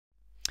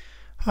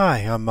Hi,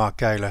 I'm Mark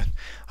Gaylor.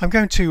 I'm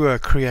going to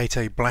create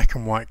a black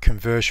and white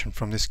conversion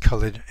from this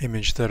colored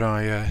image that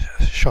I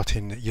shot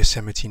in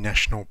Yosemite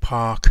National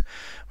Park,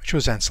 which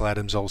was Ansel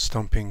Adams' old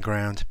stomping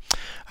ground.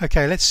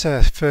 Okay, let's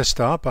first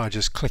start by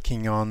just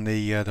clicking on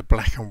the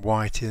black and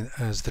white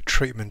as the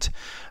treatment.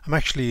 I'm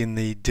actually in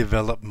the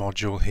Develop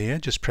module here.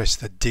 Just press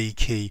the D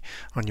key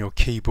on your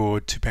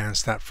keyboard to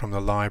bounce that from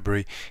the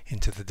library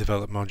into the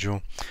Develop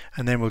module.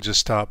 And then we'll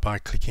just start by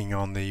clicking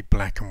on the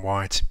black and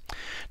white.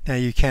 Now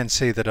you can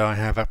see that I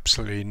have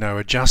absolutely no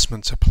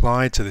adjustments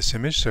applied to this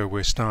image, so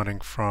we're starting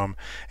from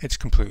its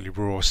completely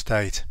raw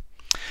state.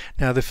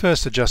 Now the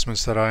first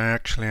adjustments that I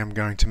actually am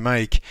going to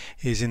make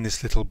is in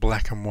this little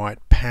black and white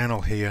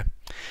panel here.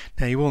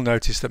 Now you will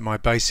notice that my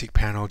basic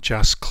panel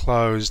just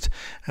closed,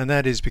 and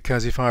that is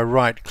because if I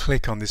right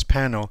click on this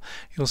panel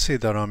you'll see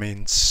that I'm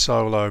in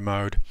solo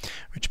mode,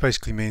 which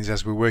basically means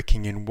as we're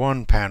working in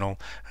one panel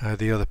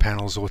the other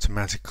panels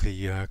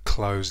automatically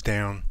close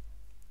down.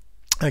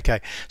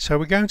 Okay, so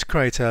we're going to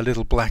create a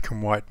little black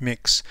and white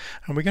mix,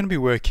 and we're going to be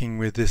working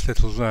with this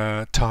little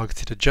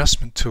targeted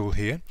adjustment tool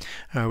here.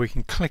 We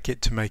can click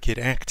it to make it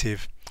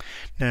active.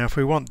 Now if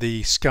we want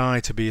the sky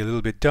to be a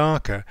little bit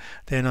darker,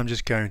 then I'm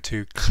just going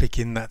to click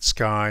in that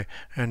sky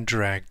and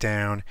drag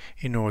down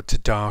in order to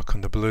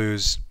darken the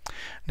blues.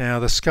 Now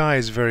the sky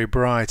is very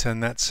bright,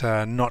 and that's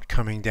not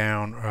coming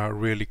down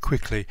really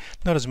quickly,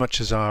 not as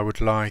much as I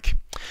would like.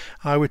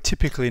 I would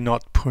typically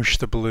not push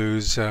the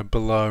blues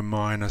below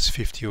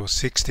 -50 or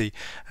 60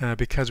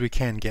 because we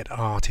can get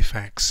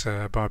artifacts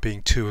by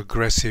being too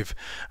aggressive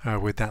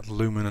with that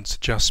luminance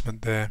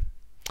adjustment there.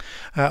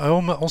 I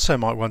also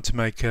might want to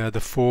make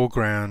the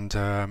foreground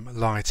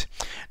light.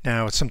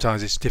 Now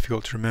sometimes it's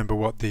difficult to remember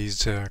what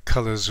these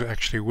colors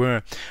actually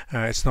were.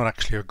 It's not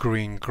actually a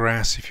green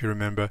grass, if you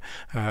remember.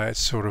 It's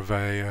sort of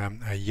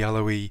a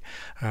yellowy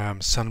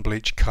sun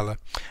bleach color,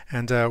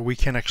 and we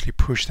can actually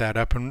push that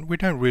up, and we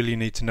don't really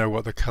need to know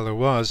what the color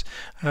was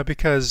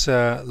because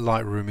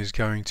Lightroom is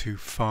going to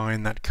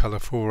find that color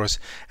for us,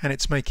 and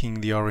it's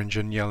making the orange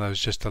and yellows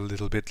just a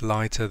little bit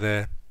lighter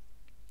there.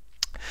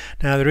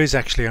 Now there is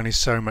actually only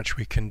so much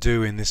we can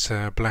do in this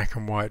black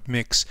and white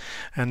mix,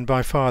 and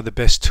by far the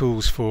best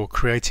tools for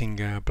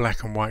creating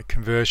black and white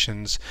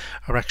conversions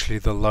are actually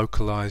the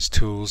localized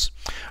tools.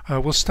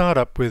 We'll start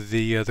up with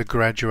the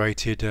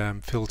graduated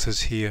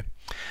filters here,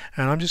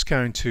 and I'm just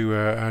going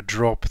to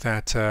drop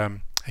that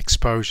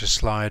exposure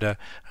slider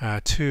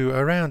to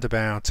around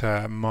about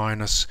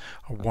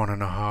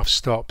 -1.5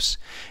 stops.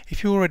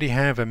 If you already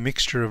have a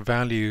mixture of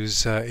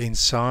values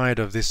inside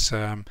of this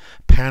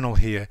panel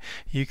here,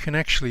 you can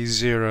actually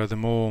zero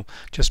them all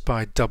just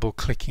by double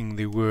clicking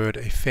the word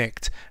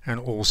effect,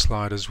 and all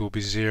sliders will be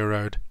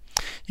zeroed.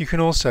 You can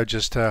also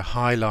just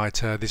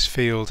highlight this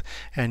field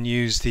and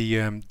use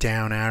the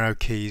down arrow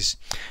keys.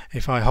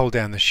 If I hold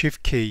down the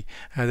shift key,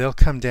 they'll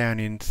come down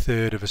in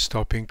third of a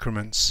stop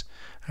increments.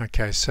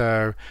 Okay,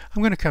 so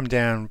I'm going to come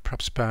down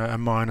perhaps about a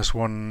 -1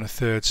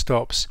 1/3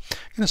 stops.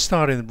 I'm going to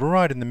start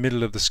right in the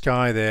middle of the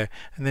sky there,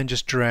 and then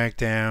just drag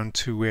down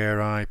to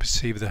where I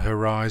perceive the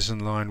horizon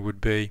line would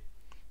be.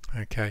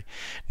 Okay,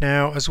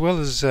 now as well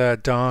as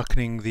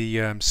darkening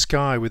the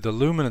sky with the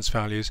luminance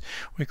values,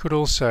 we could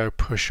also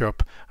push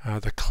up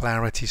the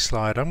clarity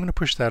slider. I'm going to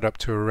push that up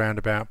to around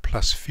about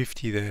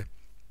 +50 there.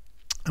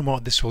 And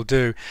what this will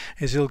do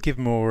is it'll give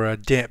more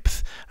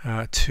depth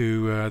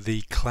to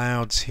the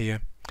clouds here.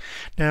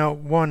 Now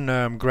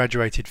one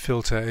graduated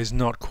filter is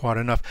not quite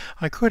enough.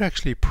 I could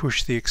actually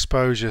push the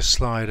exposure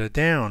slider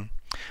down.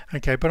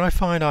 Okay, but I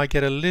find I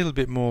get a little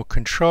bit more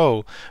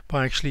control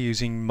by actually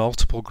using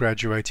multiple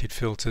graduated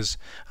filters.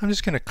 I'm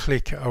just going to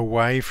click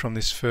away from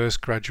this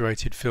first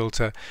graduated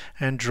filter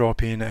and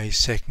drop in a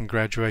second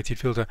graduated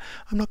filter.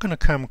 I'm not going to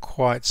come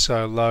quite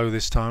so low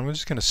this time. I'm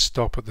just going to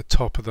stop at the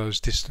top of those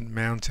distant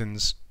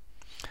mountains.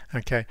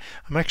 Okay,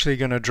 I'm actually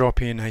going to drop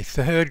in a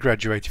third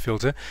graduated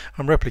filter.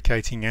 I'm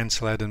replicating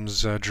Ansel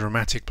Adams'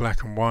 dramatic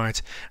black and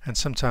white, and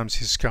sometimes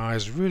his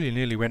skies really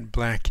nearly went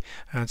black,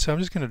 and so I'm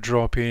just going to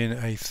drop in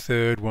a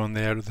third one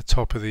there at the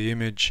top of the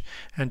image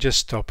and just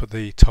stop at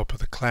the top of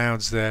the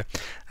clouds there.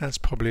 That's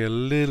probably a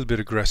little bit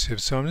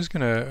aggressive, so I'm just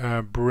going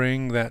to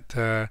bring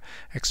that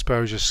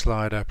exposure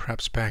slider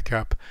perhaps back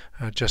up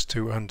just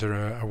to under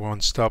a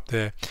 1 stop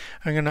there.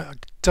 I'm going to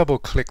double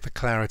click the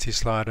clarity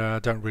slider. I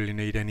don't really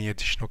need any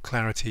additional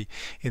clarity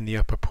in the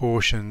upper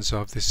portions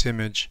of this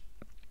image.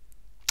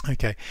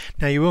 Okay,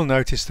 now you will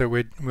notice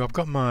that I've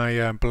got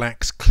my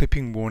blacks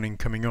clipping warning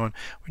coming on.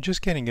 We're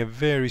just getting a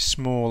very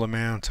small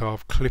amount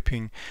of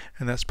clipping,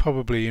 and that's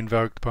probably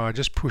invoked by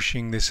just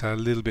pushing this a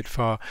little bit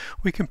far.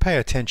 We can pay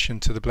attention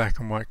to the black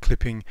and white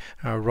clipping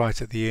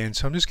right at the end,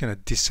 so I'm just going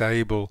to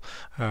disable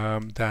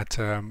that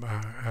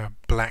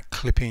black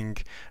clipping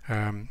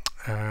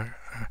or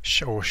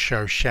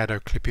show shadow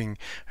clipping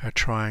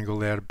triangle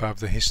there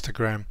above the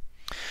histogram.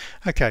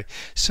 Okay,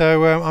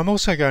 so I'm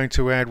also going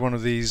to add one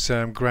of these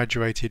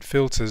graduated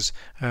filters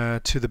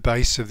to the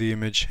base of the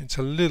image. It's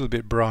a little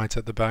bit bright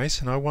at the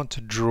base, and I want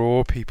to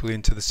draw people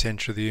into the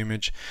center of the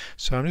image.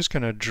 So I'm just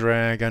going to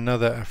drag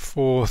a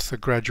fourth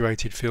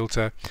graduated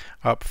filter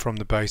up from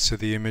the base of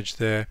the image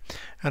there,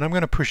 and I'm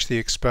going to push the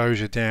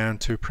exposure down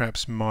to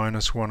perhaps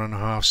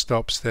 -1.5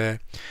 stops there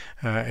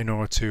in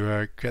order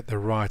to get the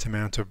right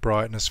amount of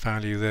brightness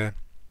value there.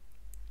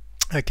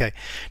 Okay,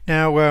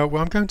 now well,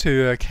 I'm going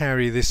to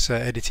carry this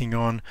editing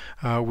on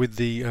with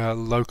the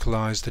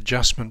localized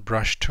adjustment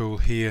brush tool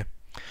here.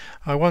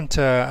 I want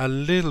a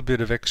little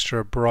bit of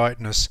extra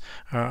brightness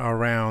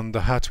around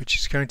the hut, which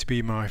is going to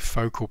be my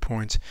focal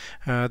point.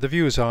 The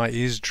viewer's eye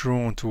is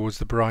drawn towards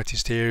the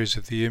brightest areas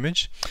of the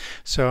image,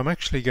 so I'm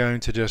actually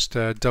going to just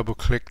double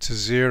click to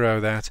zero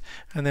that,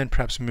 and then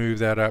perhaps move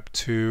that up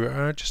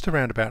to just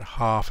around about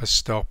half a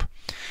stop.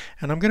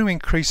 And I'm going to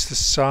increase the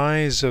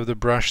size of the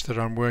brush that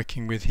I'm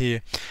working with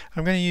here.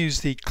 I'm going to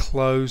use the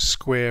close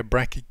square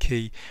bracket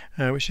key,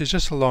 which is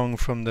just along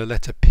from the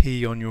letter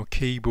P on your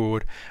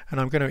keyboard, and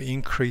I'm going to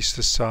increase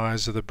the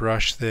size of the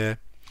brush there.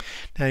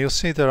 Now you'll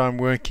see that I'm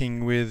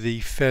working with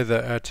the feather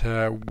at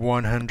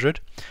 100,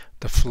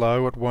 the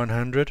flow at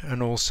 100,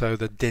 and also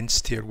the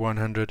density at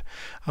 100.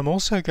 I'm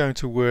also going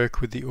to work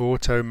with the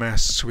auto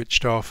mask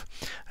switched off.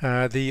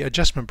 The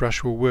adjustment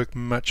brush will work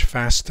much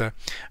faster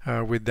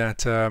with that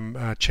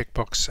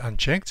checkbox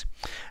unchecked,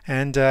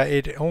 and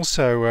it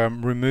also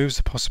removes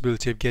the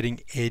possibility of getting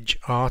edge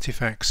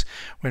artifacts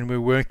when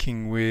we're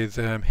working with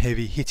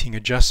heavy hitting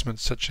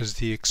adjustments such as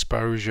the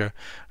exposure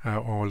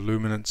or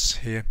luminance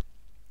here.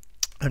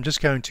 I'm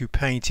just going to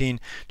paint in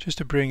just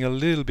to bring a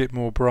little bit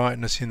more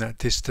brightness in that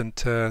distant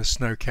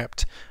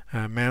snow-capped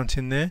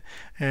mountain there,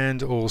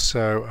 and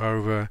also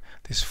over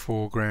this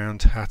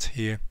foreground hut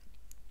here.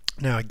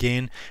 Now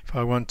again, if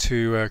I want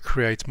to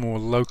create more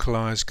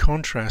localized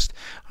contrast,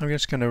 I'm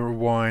just going to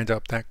wind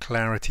up that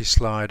clarity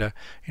slider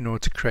in order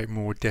to create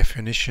more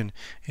definition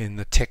in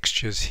the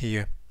textures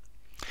here.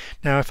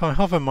 Now if I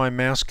hover my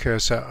mouse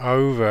cursor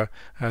over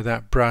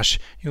that brush,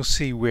 you'll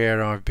see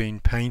where I've been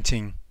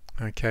painting.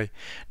 Okay,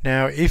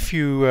 now if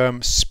you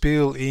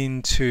spill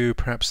into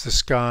perhaps the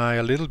sky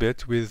a little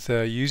bit with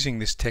using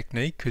this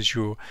technique, because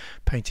your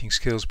painting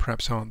skills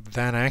perhaps aren't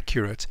that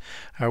accurate,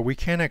 we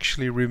can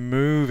actually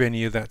remove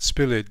any of that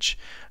spillage.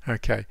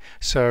 Okay,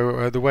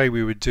 so the way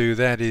we would do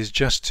that is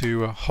just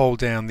to hold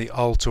down the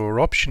Alt or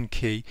Option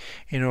key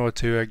in order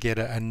to get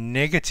a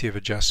negative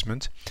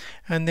adjustment,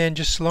 and then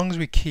just as long as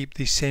we keep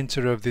the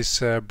center of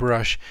this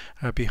brush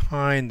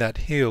behind that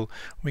hill,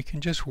 we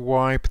can just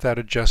wipe that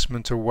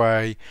adjustment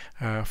away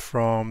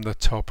from the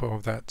top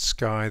of that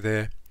sky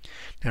there.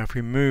 Now if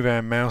we move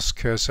our mouse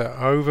cursor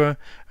over,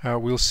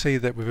 we'll see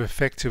that we've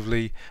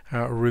effectively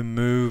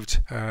removed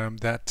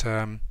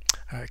that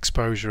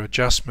exposure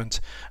adjustment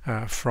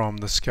from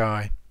the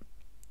sky.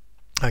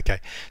 Okay,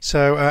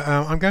 so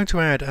I'm going to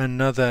add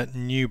another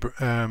new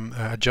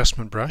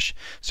adjustment brush.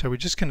 So we're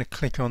just going to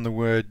click on the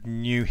word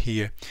new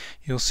here.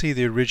 You'll see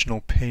the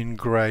original pen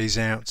grays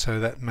out, so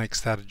that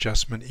makes that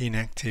adjustment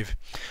inactive.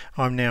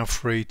 I'm now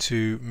free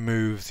to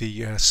move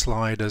the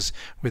sliders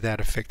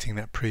without affecting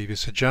that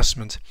previous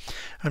adjustment.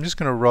 I'm just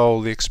going to roll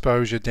the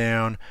exposure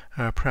down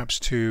perhaps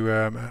to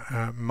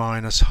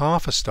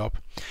 -1/2 a stop,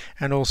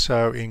 and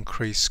also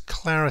increase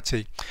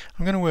clarity.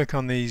 I'm going to work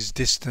on these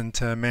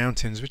distant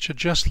mountains, which are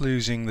just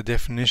losing the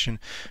definition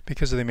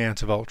because of the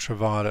amount of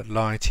ultraviolet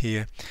light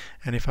here,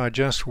 and if I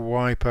just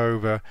wipe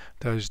over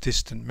those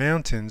distant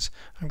mountains,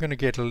 I'm going to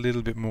get a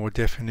little bit more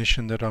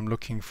definition that I'm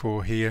looking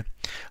for here.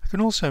 I can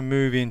also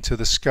move into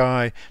the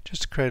sky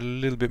just to create a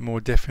little bit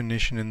more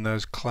definition in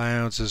those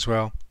clouds as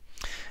well.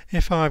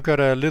 If I've got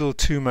a little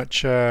too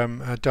much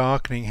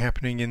darkening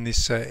happening in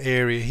this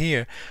area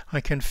here,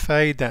 I can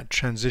fade that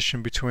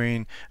transition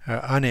between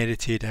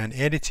unedited and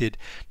edited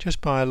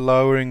just by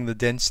lowering the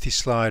density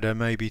slider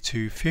maybe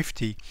to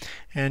 50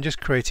 and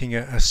just creating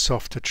a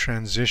softer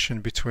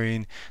transition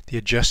between the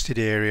adjusted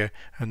area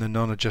and the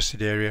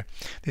non-adjusted area.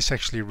 This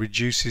actually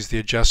reduces the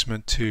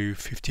adjustment to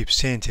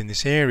 50% in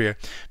this area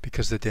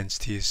because the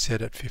density is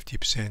set at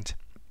 50%.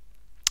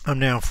 I'm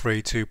now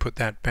free to put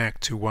that back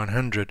to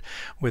 100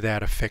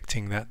 without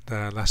affecting that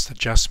last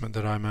adjustment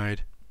that I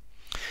made.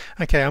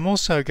 Okay, I'm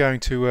also going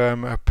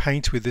to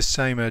paint with this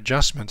same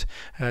adjustment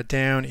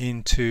down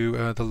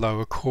into the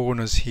lower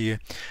corners here.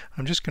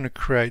 I'm just going to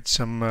create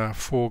some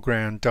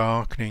foreground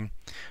darkening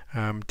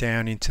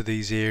down into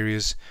these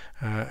areas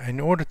in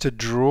order to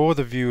draw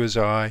the viewer's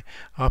eye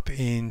up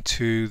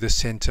into the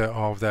center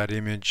of that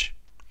image.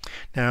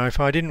 Now if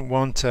I didn't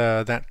want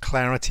that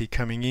clarity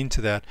coming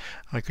into that,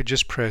 I could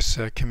just press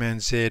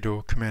Command Z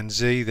or Command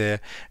Z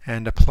there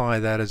and apply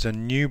that as a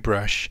new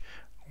brush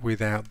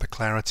without the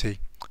clarity.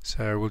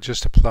 So we'll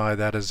just apply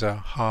that as a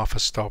half a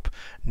stop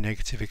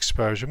negative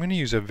exposure. I'm going to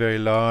use a very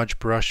large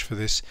brush for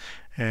this,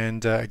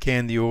 and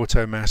again the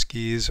auto mask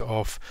is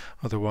off,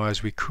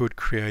 otherwise we could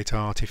create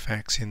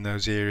artifacts in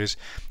those areas.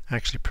 I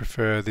actually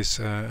prefer this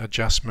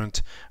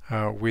adjustment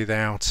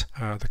without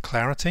the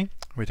clarity.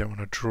 We don't want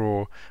to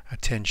draw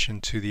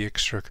attention to the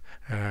extra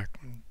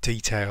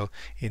detail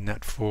in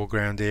that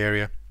foreground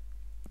area.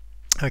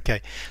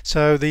 Okay,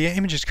 so the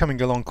image is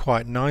coming along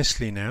quite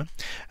nicely now.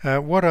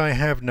 What I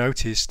have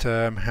noticed,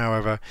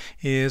 however,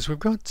 is we've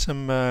got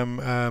some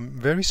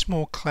very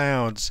small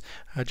clouds,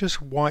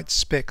 just white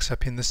specks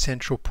up in the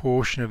central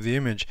portion of the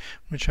image,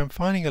 which I'm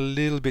finding a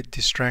little bit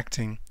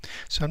distracting.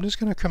 So I'm just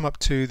going to come up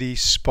to the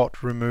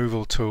spot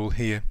removal tool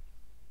here.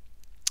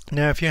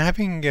 Now, if you're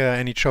having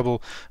any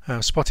trouble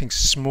spotting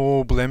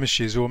small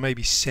blemishes or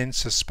maybe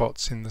sensor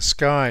spots in the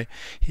sky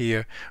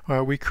here,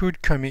 we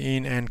could come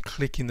in and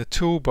click in the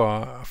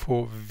toolbar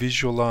for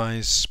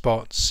visualize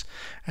spots,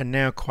 and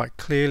now quite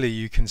clearly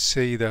you can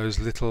see those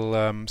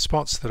little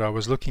spots that I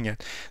was looking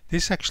at.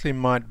 This actually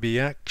might be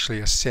a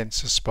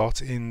sensor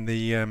spot in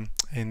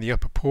the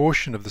upper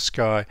portion of the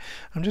sky.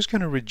 I'm just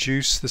going to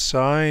reduce the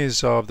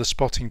size of the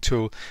spotting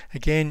tool,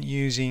 again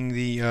using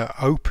the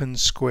open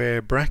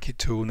square bracket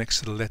tool next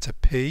to the letter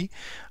P.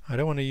 I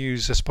don't want to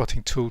use a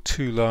spotting tool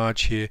too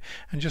large here,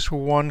 and just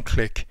one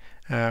click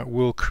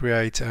will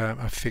create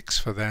a fix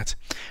for that.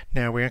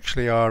 Now we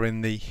actually are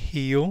in the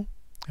heel,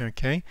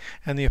 okay,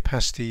 and the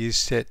opacity is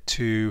set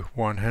to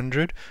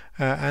 100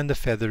 and the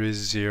feather is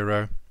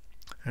 0.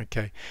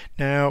 Okay,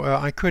 now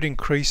I could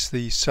increase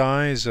the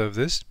size of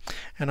this,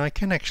 and I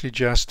can actually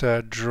just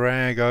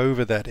drag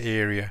over that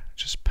area,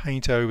 just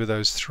paint over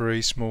those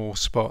 3 small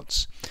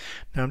spots.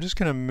 Now I'm just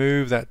going to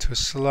move that to a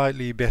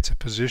slightly better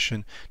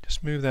position,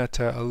 just move that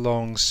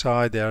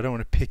alongside there. I don't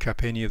want to pick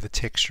up any of the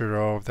texture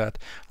of that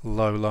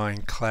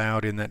low-lying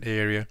cloud in that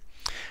area.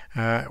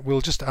 We'll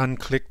just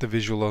unclick the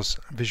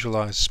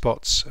visualize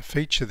spots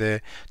feature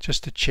there,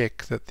 just to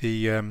check that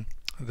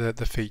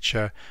the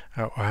feature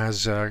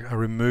has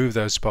removed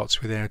those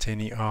spots without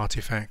any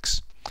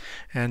artifacts.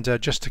 And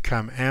just to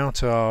come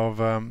out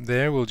of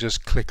there, we'll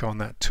just click on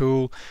that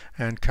tool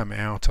and come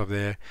out of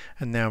there,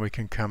 and now we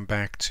can come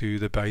back to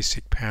the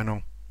basic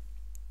panel.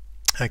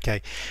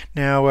 Okay,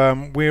 now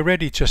we're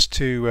ready just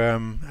to,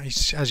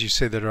 as you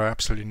see, there are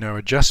absolutely no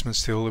adjustments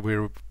still.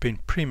 We've been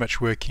pretty much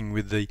working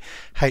with the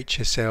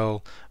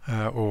HSL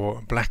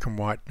or black and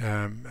white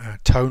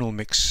tonal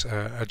mix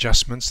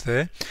adjustments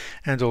there,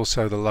 and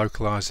also the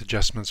localized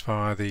adjustments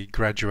via the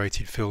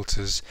graduated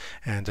filters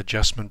and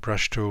adjustment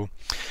brush tool.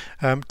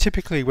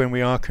 Typically when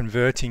we are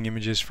converting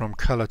images from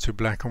color to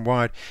black and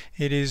white,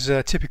 it is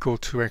typical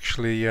to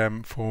actually,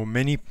 for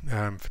many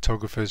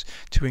photographers,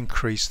 to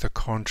increase the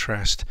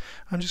contrast.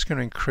 I'm just going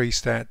to increase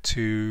that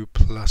to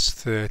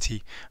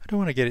 +30. I don't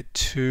want to get it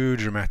too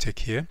dramatic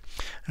here.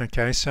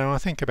 Okay, so I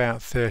think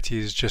about 30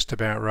 is just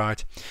about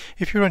right.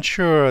 If you're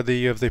unsure of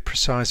the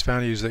precise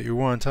values that you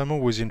want, I'm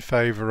always in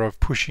favor of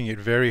pushing it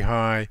very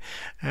high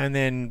and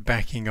then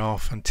backing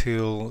off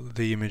until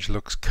the image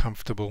looks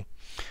comfortable.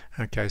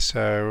 Okay,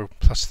 so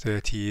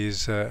 +30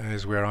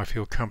 is where I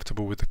feel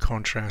comfortable with the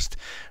contrast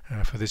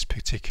for this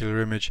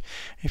particular image.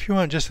 If you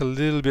want just a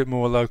little bit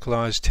more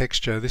localized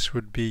texture, this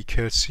would be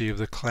courtesy of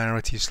the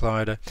clarity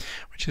slider,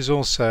 which is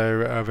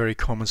also a very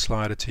common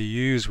slider to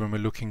use when we're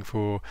looking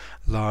for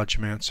large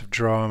amounts of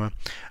drama.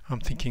 I'm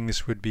thinking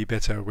this would be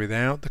better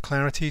without the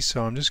clarity,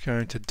 so I'm just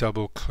going to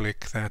double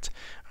click that.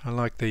 I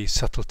like the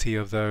subtlety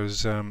of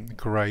those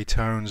grey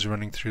tones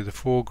running through the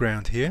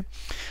foreground here,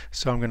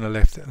 so I'm going to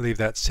leave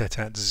that set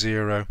at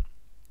 0.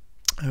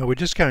 We're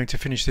just going to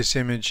finish this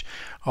image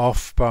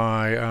off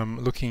by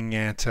looking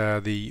at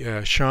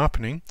the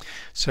sharpening.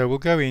 So we'll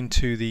go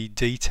into the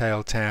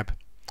Detail tab,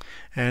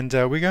 and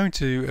we're going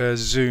to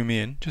zoom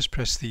in. Just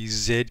press the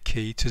Z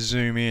key to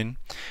zoom in,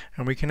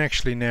 and we can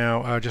actually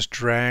now just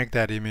drag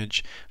that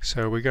image.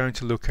 So we're going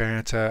to look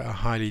at a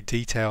highly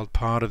detailed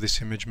part of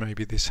this image,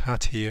 maybe this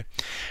hut here.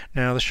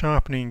 Now the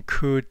sharpening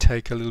could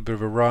take a little bit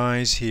of a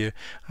rise here.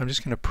 I'm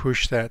just going to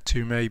push that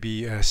to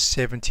maybe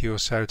 70 or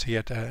so to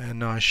get a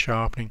nice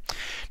sharpening.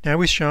 Now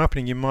with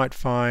sharpening you might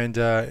find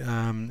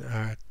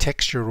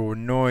texture or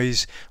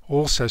noise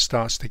also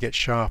starts to get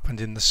sharpened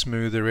in the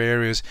smoother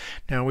areas.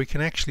 Now we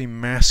can actually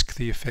mask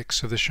the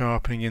effects of the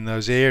sharpening in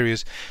those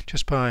areas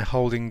just by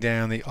holding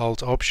down the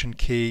Alt Option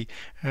key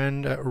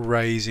and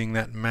raising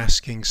that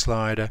masking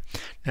slider.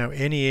 Now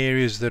any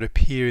areas that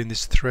appear in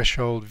this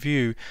threshold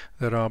view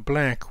that are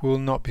black will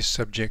not be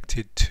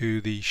subjected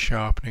to the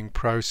sharpening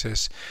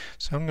process.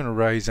 So I'm going to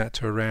raise that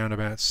to around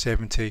about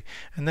 70,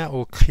 and that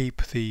will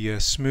keep the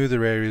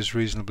smoother areas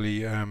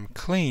reasonably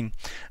clean,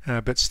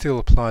 but still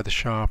apply the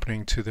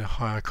sharpening to the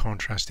higher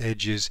contrast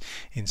edges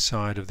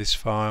inside of this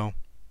file.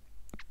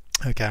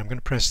 Okay, I'm going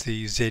to press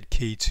the Z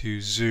key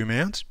to zoom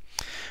out.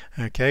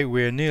 Okay,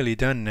 we're nearly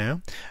done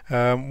now.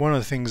 One of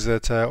the things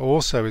that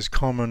also is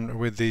common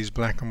with these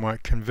black and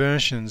white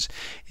conversions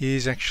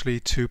is actually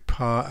to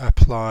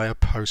apply a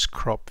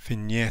post-crop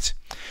vignette.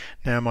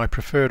 Now, my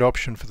preferred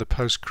option for the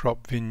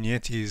post-crop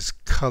vignette is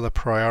color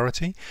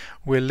priority.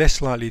 We're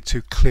less likely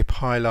to clip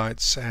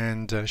highlights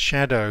and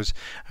shadows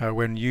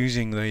when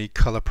using the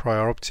color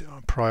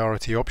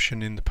priority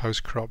option in the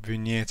post-crop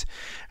vignette.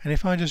 And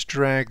if I just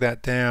drag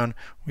that down,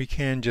 we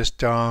can just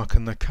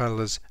darken the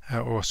colors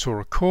or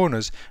sort of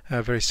corners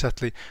very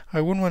subtly.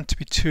 I wouldn't want to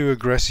be too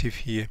aggressive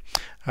here.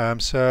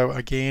 So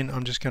again,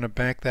 I'm just going to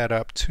back that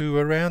up to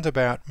around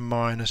about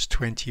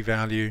 -20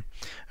 value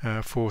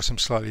for some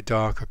slightly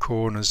darker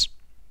corners.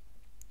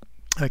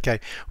 Okay,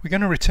 we're going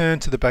to return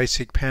to the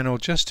basic panel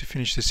just to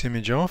finish this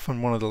image off,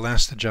 and one of the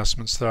last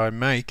adjustments that I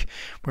make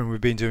when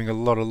we've been doing a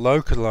lot of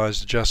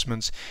localized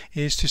adjustments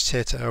is to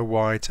set a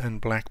white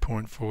and black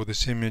point for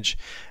this image.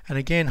 And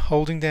again,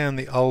 holding down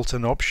the Alt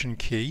and Option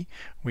key,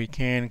 we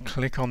can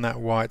click on that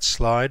white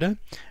slider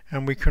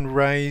and we can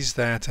raise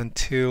that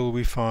until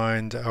we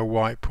find a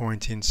white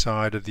point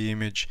inside of the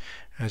image.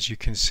 As you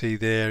can see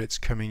there, it's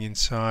coming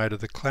inside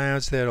of the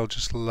clouds there. I'll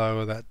just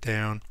lower that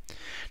down.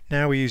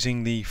 Now we're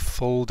using the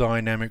full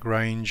dynamic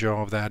range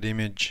of that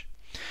image.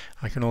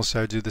 I can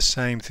also do the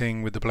same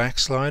thing with the black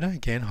slider,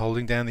 again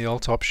holding down the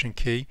Alt Option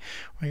key.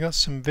 We got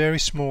some very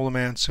small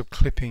amounts of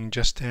clipping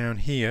just down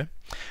here,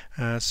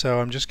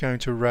 so I'm just going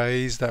to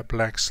raise that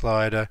black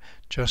slider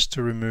just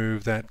to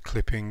remove that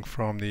clipping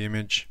from the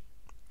image.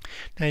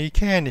 Now you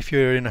can, if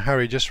you're in a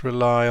hurry, just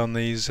rely on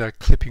these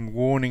clipping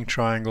warning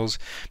triangles,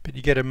 but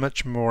you get a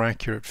much more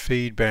accurate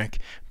feedback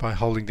by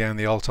holding down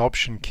the Alt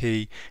Option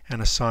key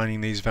and assigning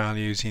these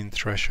values in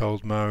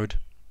threshold mode.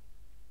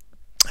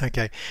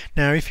 Okay,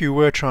 now if you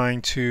were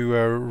trying to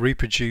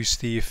reproduce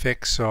the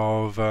effects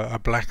of a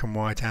black and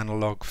white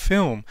analog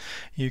film,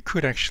 you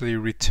could actually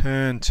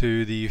return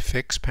to the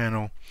effects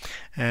panel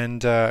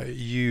and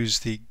use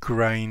the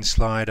grain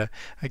slider.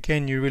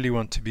 Again, you really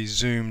want to be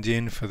zoomed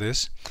in for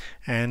this,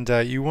 and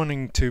you're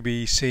wanting to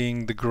be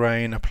seeing the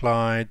grain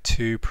applied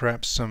to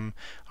perhaps some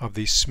of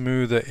the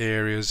smoother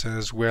areas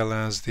as well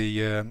as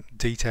the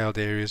detailed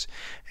areas,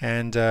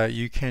 and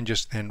you can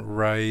just then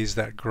raise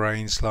that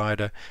grain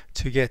slider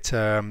to get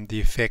the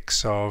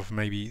effects of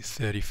maybe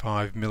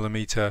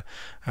 35mm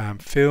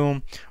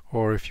film,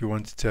 or if you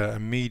wanted a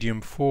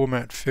medium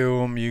format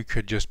film, you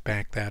could just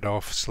back that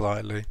off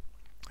slightly.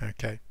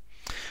 Okay,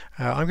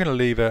 I'm going to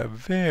leave a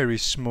very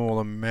small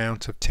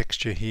amount of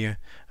texture here.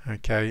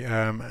 Okay,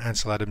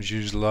 Ansel Adams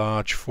used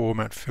large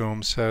format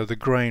film, so the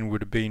grain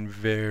would have been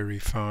very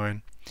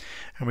fine,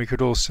 and we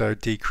could also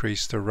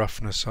decrease the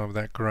roughness of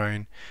that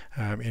grain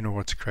in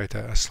order to create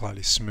a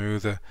slightly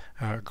smoother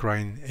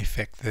grain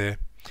effect there.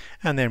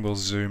 And then we'll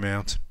zoom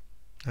out.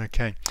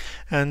 Okay,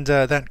 and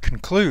that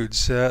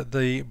concludes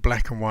the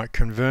black and white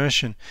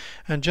conversion.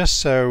 And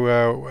just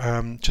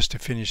to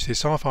finish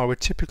this off, I would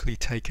typically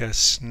take a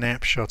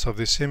snapshot of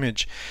this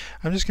image.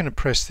 I'm just going to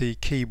press the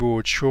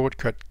keyboard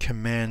shortcut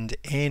Command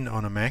N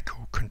on a Mac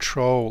or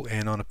Control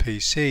N on a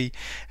PC,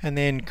 and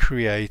then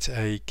create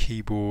a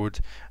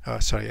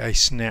a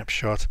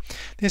snapshot.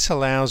 This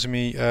allows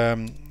me,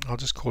 I'll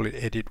just call it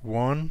Edit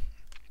 1.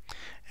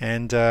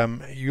 And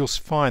you'll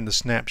find the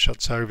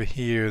snapshots over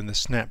here in the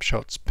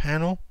snapshots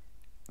panel.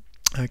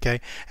 Okay,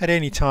 at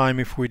any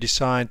time if we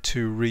decide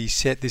to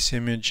reset this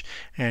image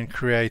and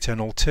create an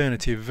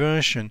alternative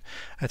version,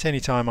 at any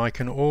time I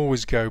can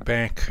always go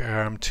back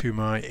to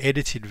my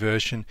edited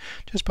version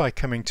just by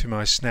coming to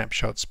my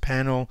snapshots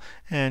panel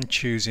and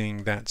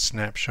choosing that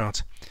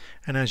snapshot.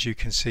 And as you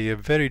can see, a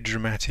very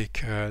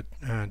dramatic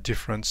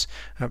difference,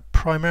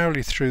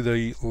 primarily through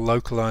the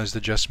localized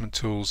adjustment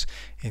tools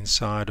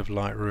inside of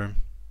Lightroom.